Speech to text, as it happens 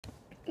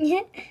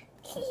Yeah.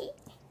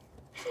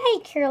 Hi,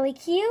 Curly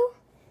Q.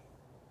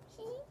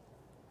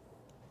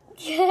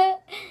 You're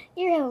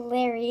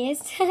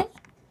hilarious.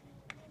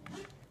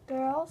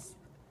 Girls?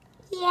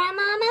 Yeah,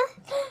 Mama?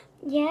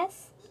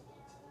 Yes?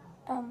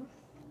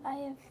 I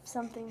have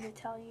something to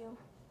tell you.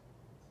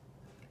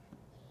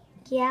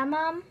 Yeah,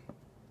 Mom?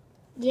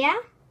 Yeah?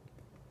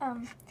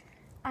 I'm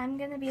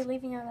gonna be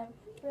leaving on a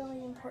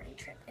really important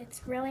trip.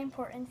 It's really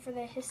important for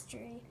the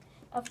history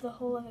of the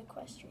whole of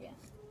Equestria.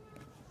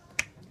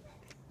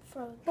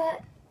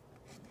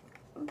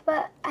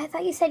 But I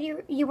thought you said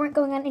you weren't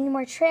going on any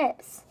more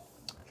trips.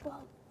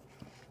 Well,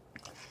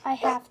 I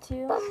have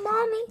to. But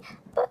Mommy,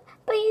 but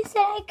you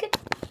said I could.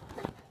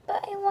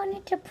 But I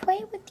wanted to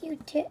play with you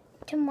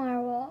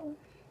tomorrow.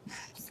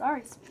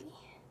 Sorry, sweetie.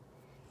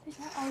 There's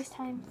not always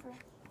time for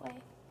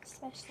play,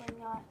 especially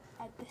not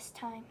at this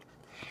time.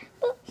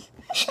 Oh,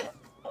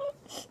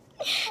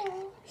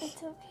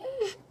 it's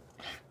okay.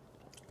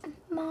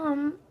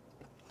 Mom.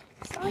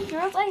 Sorry,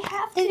 girls, I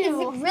have to. Is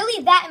it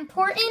really that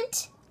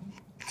important?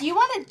 Do you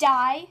want to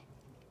die?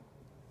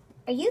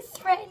 Are you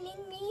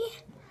threatening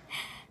me?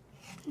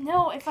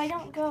 No, if I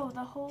don't go,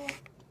 the whole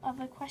of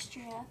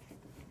Equestria.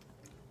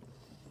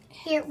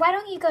 Here, why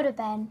don't you go to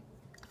bed?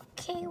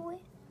 Okay,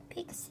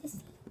 big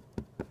sissy.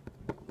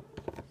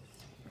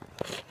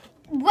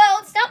 Well,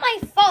 it's not my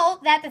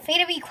fault that the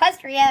fate of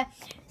Equestria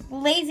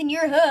lays in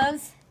your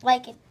hooves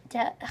like it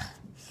does.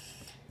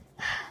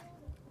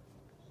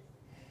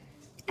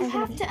 You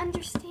have to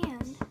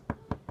understand.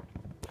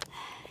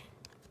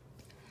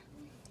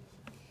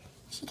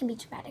 She can be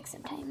dramatic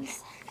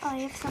sometimes. Oh, I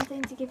have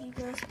something to give you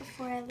girls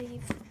before I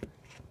leave.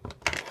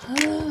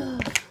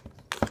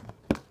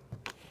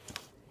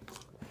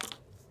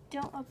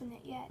 Don't open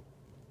it yet.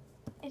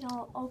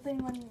 It'll open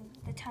when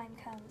the time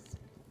comes.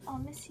 I'll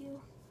miss you.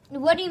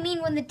 What do you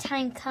mean when the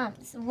time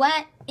comes?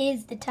 What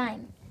is the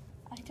time?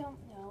 I don't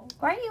know.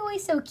 Why are you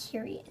always so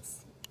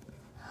curious?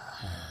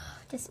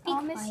 Just be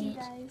I'll quiet. miss you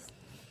guys.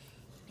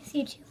 Miss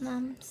you too,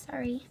 Mom.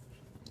 Sorry.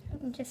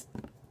 I'm just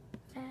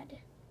mad.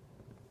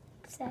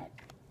 Upset.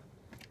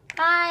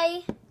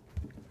 Bye.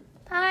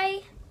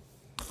 Bye.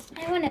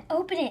 I want to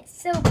open it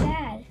so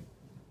bad.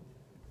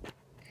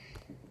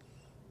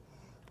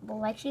 Well,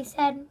 like she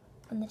said,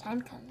 when the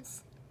time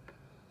comes.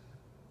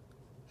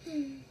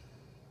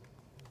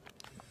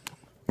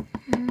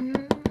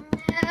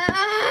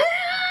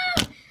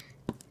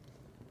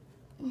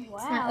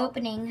 It's not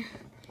opening.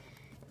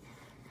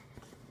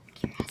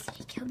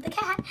 Curiosity killed the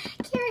cat.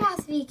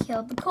 Curiosity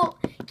killed the colt.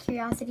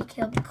 Curiosity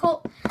killed the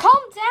colt.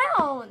 Calm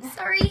down!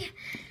 Sorry.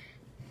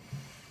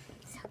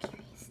 So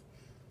curious.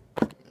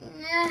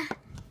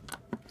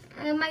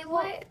 My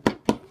life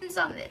depends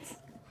on this.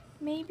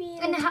 Maybe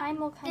the time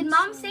will come. Did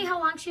Mom soon. say how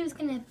long she was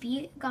going to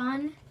be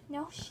gone?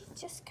 No, she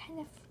just kind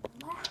of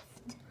left.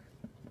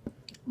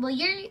 Well,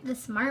 you're the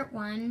smart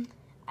one.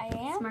 I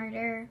am?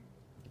 Smarter.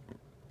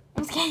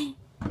 Okay.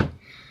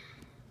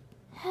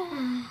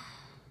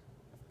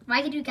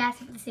 Why did you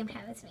gasp at the same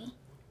time as me?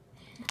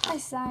 I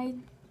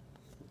sighed.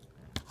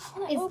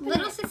 Is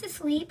little sis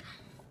asleep?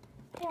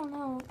 I don't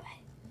know, but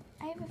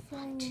I have a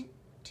feeling.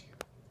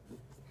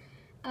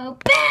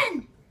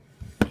 Open!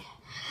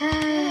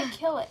 I'm gonna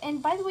kill it.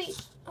 And by the way,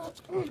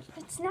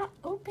 it's not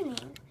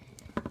opening.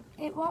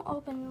 It won't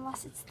open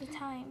unless it's the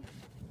time.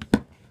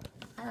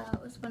 Oh,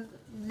 it was one of the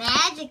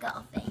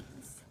magical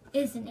things,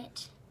 isn't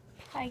it?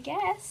 I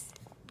guess.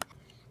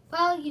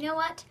 Well, you know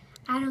what?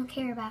 I don't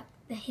care about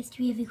the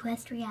history of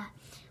Equestria,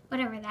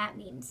 whatever that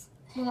means.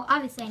 Well,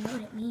 obviously I know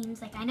what it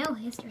means. Like, I know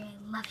history. I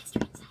love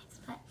history and science,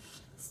 but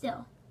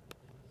still.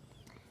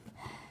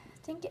 I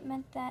think it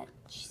meant that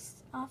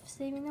she's off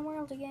saving the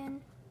world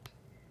again.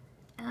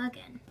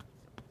 Again.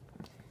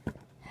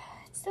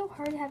 It's so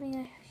hard having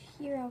a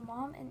hero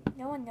mom, and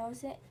no one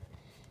knows it.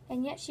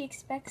 And yet she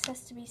expects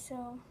us to be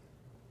so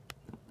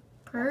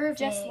Perfect.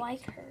 just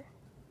like her.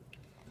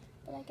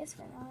 But I guess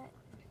we're not.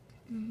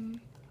 Mm-hmm.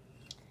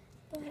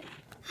 But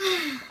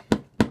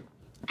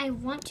I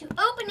want to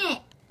open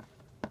it.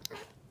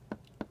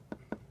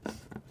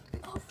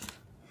 oh.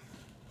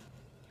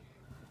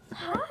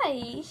 Hi.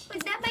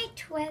 Was that my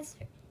twist?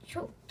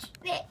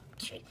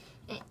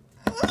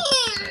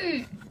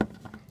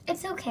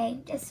 It's okay.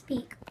 Just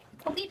speak.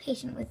 We'll be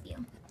patient with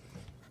you.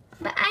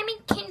 But I'm in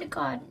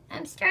kindergarten.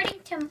 I'm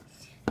starting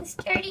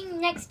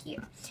next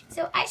year,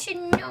 so I should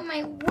know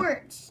my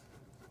words.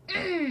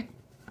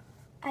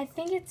 I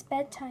think it's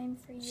bedtime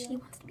for you. She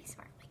wants to be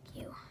smart like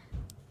you.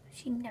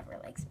 She never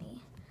likes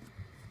me.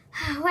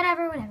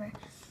 Whatever.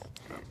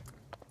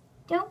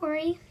 Don't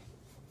worry.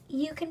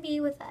 You can be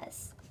with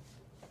us.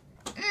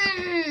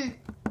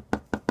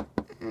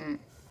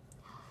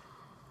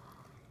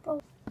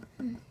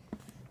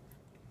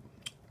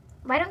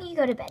 Why don't you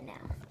go to bed now?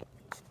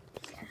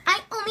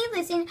 I only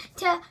listen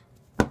to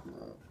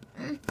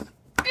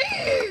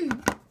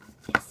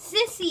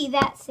Sissy,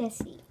 that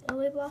Sissy.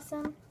 Lily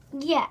Blossom?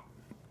 Yeah,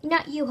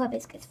 not you,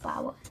 hibiscus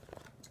flower.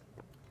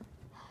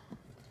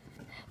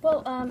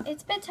 Well,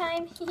 it's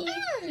bedtime.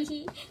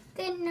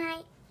 Good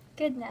night.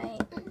 Good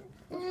night.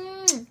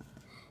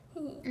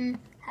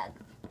 Hug.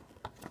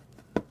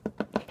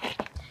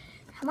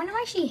 I wonder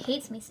why she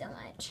hates me so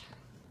much.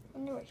 I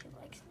wonder why she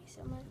likes me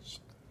so much.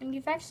 And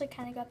you've actually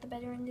kind of got the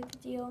better end of the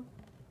deal.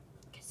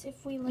 Because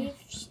if we leave,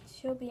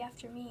 she'll be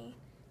after me.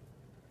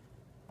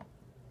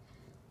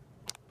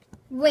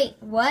 Wait,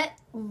 what?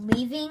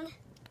 Leaving?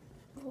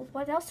 Well,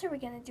 what else are we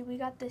going to do? We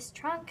got this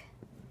trunk.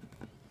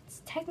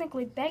 It's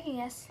technically begging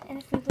us. And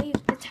if we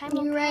leave, the time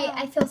will You're right. come.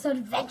 I feel so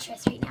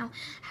adventurous right now.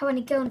 I want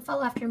to go and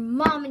follow after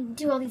Mom and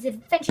do all these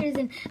adventures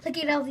and look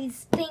at all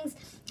these things.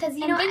 Because,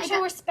 you know, then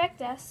she'll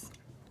respect us.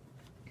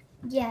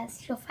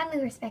 Yes, she'll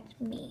finally respect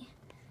me.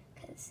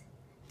 Because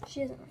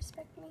she doesn't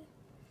respect me.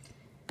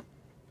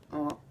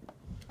 Well,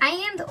 I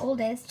am the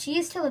oldest. She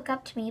used to look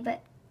up to me,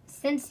 but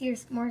since you're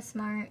more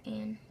smart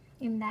and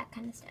that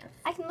kind of stuff.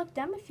 I can look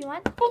dumb if you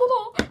want.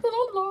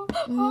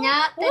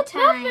 Not the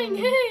time.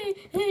 Hey.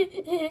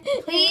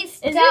 Please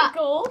stop. Is it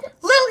gold?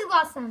 Lily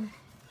Blossom.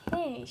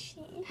 Hey,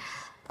 she.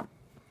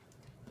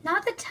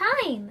 Not the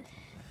time.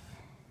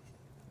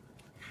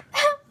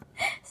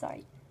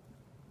 Sorry.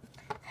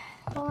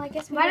 Well, I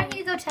guess Why don't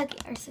you go tuck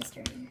our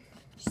sister in?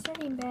 She's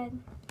already in bed.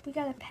 We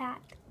got to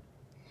pack.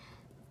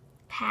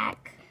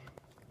 Pack?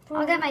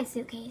 I'll get my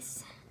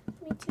suitcase.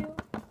 Me too.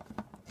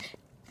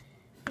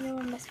 No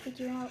one must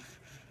figure out.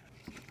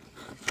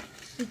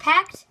 You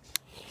packed?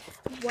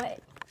 What?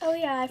 Oh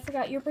yeah, I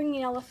forgot. You're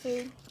bringing all the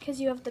food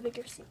because you have the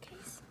bigger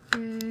suitcase.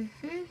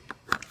 Mm-hmm.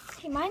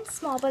 Hey, mine's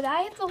small, but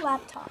I have the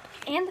laptop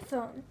and the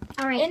phone.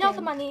 All right. And all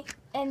the money,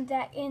 and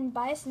that can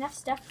buy us enough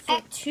stuff for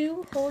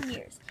 2 whole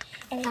years.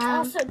 And it's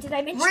also, did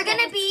I mention we're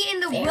gonna be in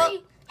the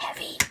very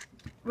heavy?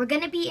 We're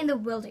gonna be in the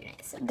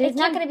wilderness. There's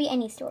not gonna be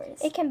any stores.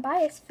 It can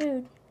buy us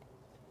food.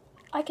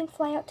 I can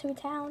fly out to a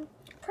town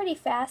pretty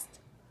fast.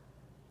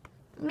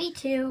 Me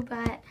too,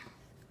 but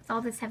with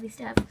all this heavy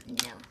stuff,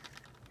 no.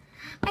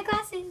 My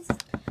glasses.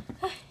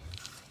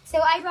 So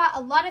I brought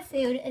a lot of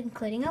food,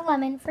 including a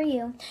lemon for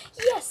you.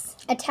 Yes.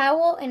 A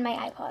towel and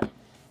my iPod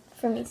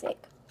for music.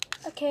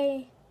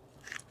 Okay.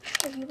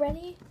 Are you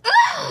ready?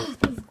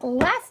 These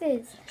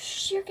glasses.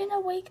 Shh, you're gonna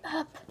wake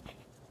up.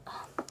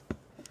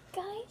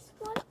 Guys,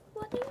 what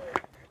are you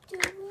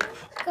doing?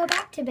 Go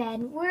back to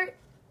bed. We're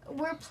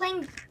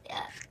playing.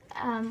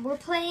 We're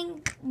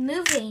playing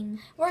moving.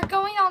 We're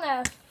going on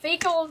a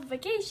fake old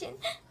vacation.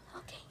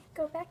 Okay,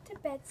 go back to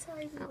bed.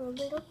 Sorry, we were a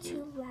little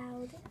too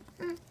loud.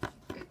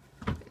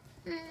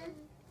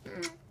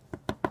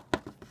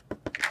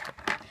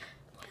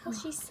 What will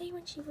she say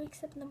when she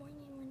wakes up in the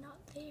morning and we're not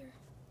there?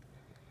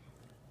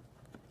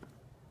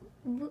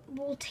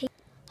 We'll take.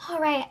 All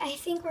right, I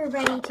think we're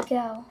ready to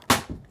go.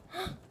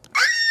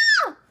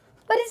 Ah!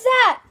 What is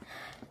that?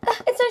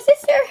 It's our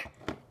sister.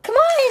 Come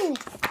on.